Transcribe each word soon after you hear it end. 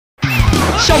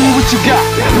Show me what you got.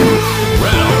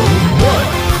 Round one.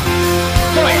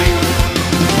 Fight.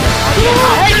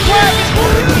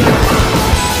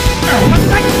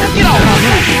 Get off my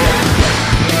roof.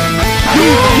 You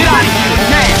get out of here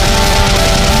now.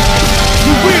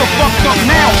 You real fucked up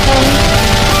now, fool.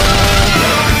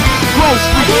 Gross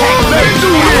attack. Let's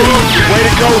do this. Way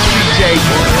to go, CJ.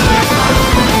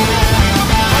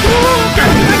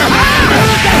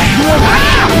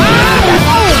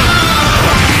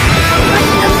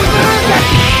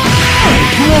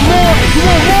 You want more? You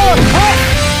want more? Huh?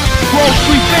 Grove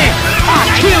Street fan, I'll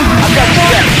kill you. I got you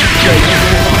back, CJ.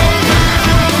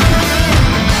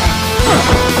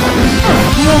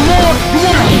 You want more? You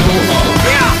want more?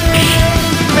 Yeah.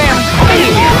 Bam,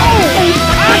 stay here.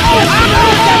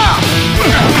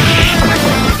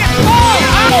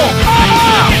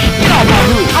 Get out my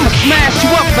hood. I'ma smash you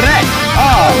up for that.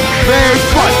 Oh, very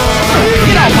funny.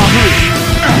 Get out my hood.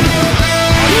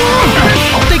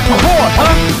 Think you're hard,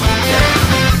 huh?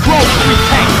 Grove Street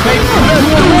tank, baby. Let's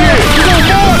do it. You want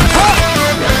more, huh?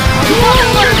 You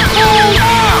motherfucking fool.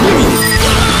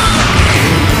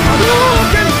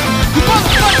 You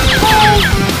motherfucking fool.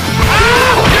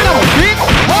 Get on, bitch,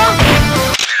 huh?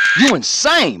 You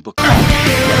insane, but hey,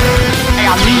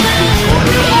 I need this.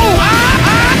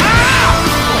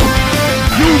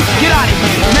 You get out of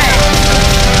here now.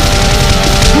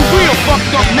 You real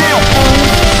fucked up now, fool.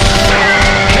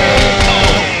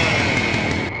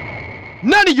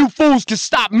 None of you fools can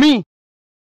stop me.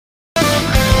 Round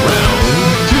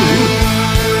two.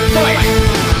 Fight.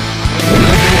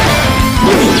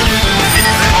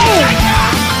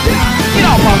 Get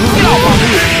off my hood. Get off my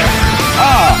hood.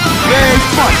 Ah, very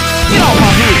funny. Get off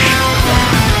my hood.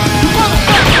 You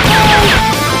motherfucking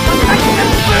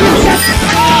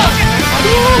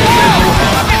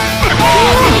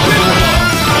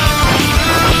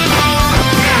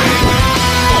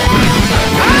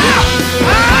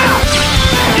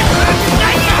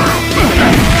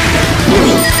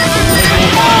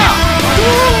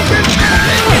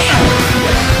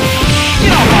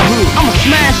I'ma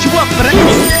smash you up for that.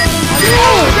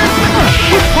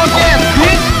 Fuck ass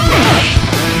bitch.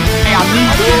 Hey, I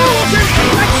need this.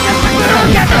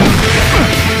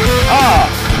 Ah,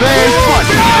 very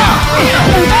funny.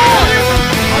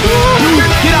 You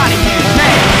get out of here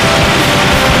now.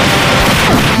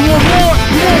 You want more?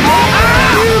 You want more?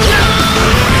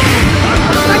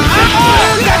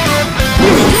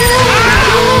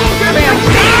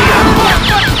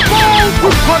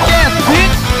 Fuck ass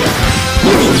bitch.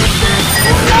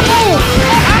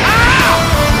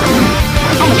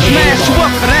 I'ma smash you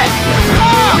up for that.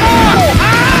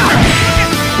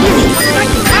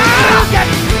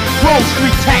 Grove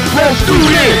Street tank, let's do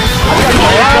this.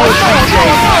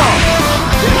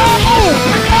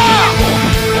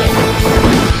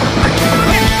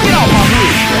 Get off my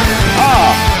hood.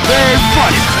 Ah, very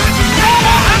funny.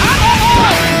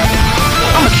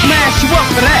 I'ma smash you up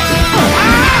for that.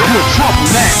 You in trouble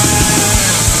now.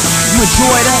 You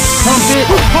enjoy that, punk bitch?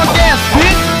 Punk ass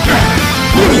bitch!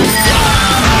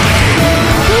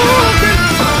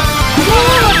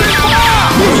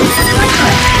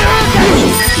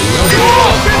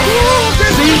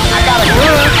 See, I got a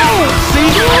gun. See,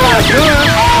 I got a gun.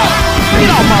 Get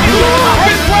off my hood.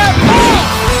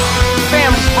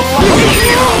 Family's for life.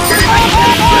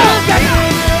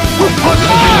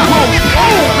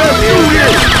 Let's do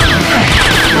this.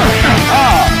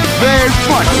 Ah, very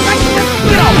funny.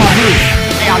 Get off my hood.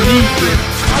 Hey, I need this.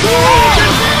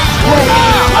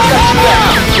 I got you back,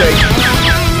 CJ.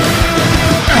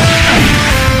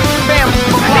 Family's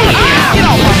for life. Get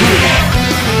off my hood.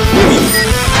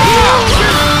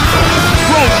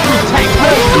 Grove Street tank,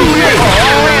 let's do this.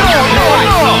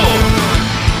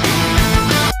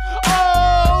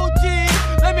 OG,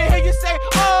 let me hear you say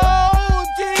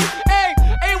OG. Hey,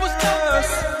 hey, what's the